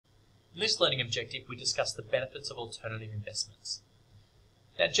In this learning objective, we discuss the benefits of alternative investments.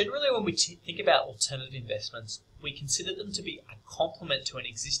 Now, generally when we think about alternative investments, we consider them to be a complement to an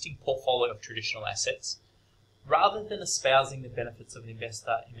existing portfolio of traditional assets, rather than espousing the benefits of an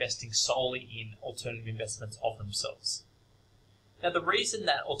investor investing solely in alternative investments of themselves. Now, the reason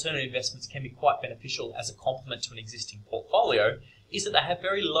that alternative investments can be quite beneficial as a complement to an existing portfolio is that they have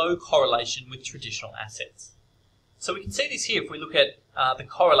very low correlation with traditional assets. So we can see this here if we look at the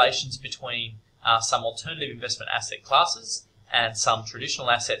correlations between some alternative investment asset classes and some traditional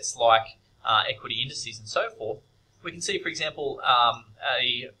assets like equity indices and so forth. We can see, for example,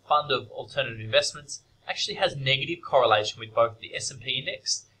 a fund of alternative investments actually has negative correlation with both the S&P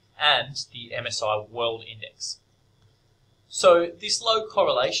index and the MSCI World Index. So this low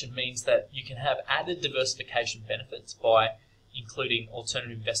correlation means that you can have added diversification benefits by including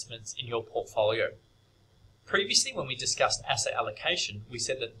alternative investments in your portfolio. Previously, when we discussed asset allocation, we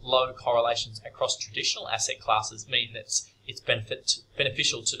said that low correlations across traditional asset classes mean that it's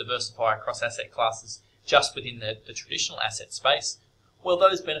beneficial to diversify across asset classes just within the traditional asset space. Well,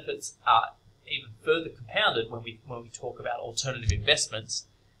 those benefits are even further compounded when we talk about alternative investments,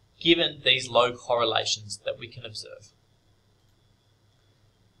 given these low correlations that we can observe.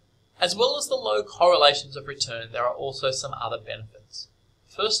 As well as the low correlations of return, there are also some other benefits.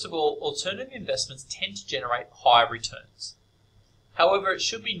 First of all, alternative investments tend to generate high returns. However, it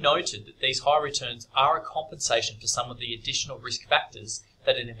should be noted that these high returns are a compensation for some of the additional risk factors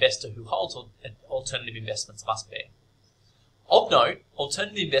that an investor who holds alternative investments must bear. Of note,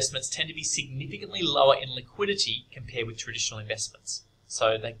 alternative investments tend to be significantly lower in liquidity compared with traditional investments.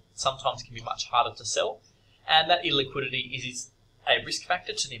 So they sometimes can be much harder to sell, and that illiquidity is a risk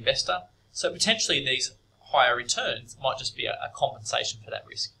factor to the investor. So potentially these higher returns might just be a compensation for that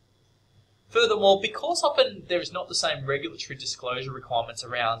risk. Furthermore, because often there is not the same regulatory disclosure requirements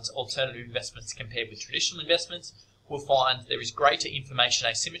around alternative investments compared with traditional investments, we'll find there is greater information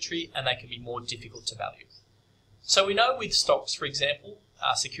asymmetry and they can be more difficult to value. So we know with stocks, for example,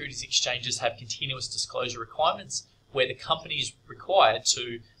 securities exchanges have continuous disclosure requirements where the company is required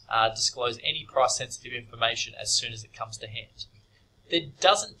to disclose any price-sensitive information as soon as it comes to hand. There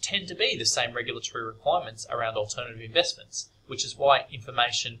doesn't tend to be the same regulatory requirements around alternative investments, which is why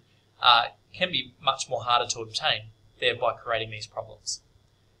information can be much more harder to obtain, thereby creating these problems.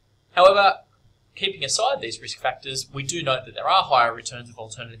 However, keeping aside these risk factors, we do note that there are higher returns of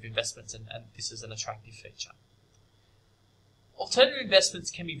alternative investments, and this is an attractive feature. Alternative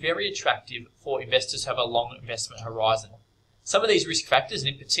investments can be very attractive for investors who have a long investment horizon. Some of these risk factors,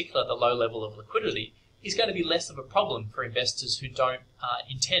 and in particular the low level of liquidity, is going to be less of a problem for investors who don't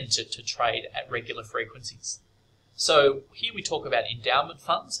intend to trade at regular frequencies. So here we talk about endowment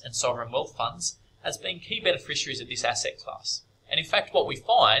funds and sovereign wealth funds as being key beneficiaries of this asset class. And in fact, what we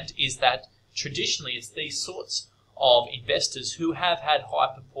find is that traditionally it's these sorts of investors who have had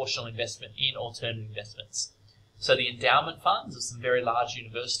high proportional investment in alternative investments. So the endowment funds of some very large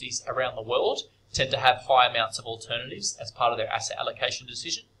universities around the world tend to have high amounts of alternatives as part of their asset allocation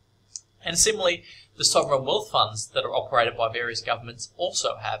decision. And similarly, the sovereign wealth funds that are operated by various governments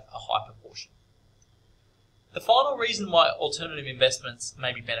also have a high proportion. The final reason why alternative investments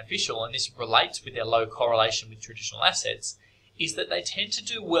may be beneficial, and this relates with their low correlation with traditional assets, is that they tend to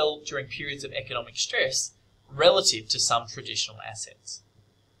do well during periods of economic stress relative to some traditional assets.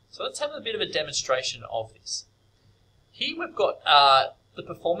 So let's have a bit of a demonstration of this. Here we've got the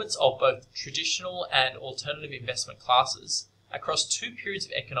performance of both traditional and alternative investment classes across two periods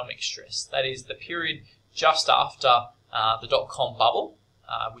of economic stress. That is the period just after the dot-com bubble,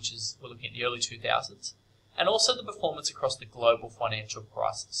 which is, we're looking at the early 2000s, and also the performance across the global financial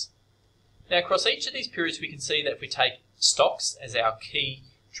crisis. Now, across each of these periods, we can see that if we take stocks as our key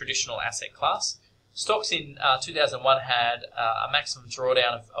traditional asset class, stocks in 2001 had a maximum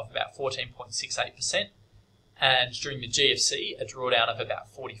drawdown of about 14.68%, and during the GFC, a drawdown of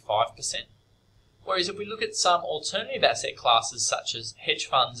about 45%. Whereas if we look at some alternative asset classes such as hedge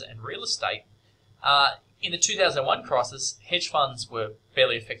funds and real estate, in the 2001 crisis, hedge funds were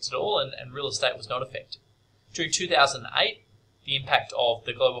barely affected at all and real estate was not affected. During 2008, the impact of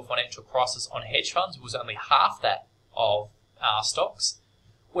the global financial crisis on hedge funds was only half that of stocks,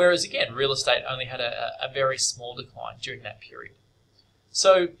 whereas again, real estate only had a very small decline during that period.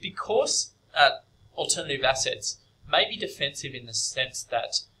 So because alternative assets may be defensive in the sense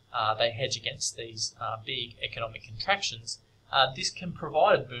that they hedge against these big economic contractions, this can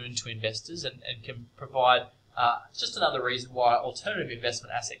provide a boon to investors and can provide just another reason why alternative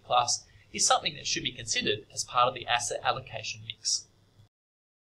investment asset class is something that should be considered as part of the asset allocation mix.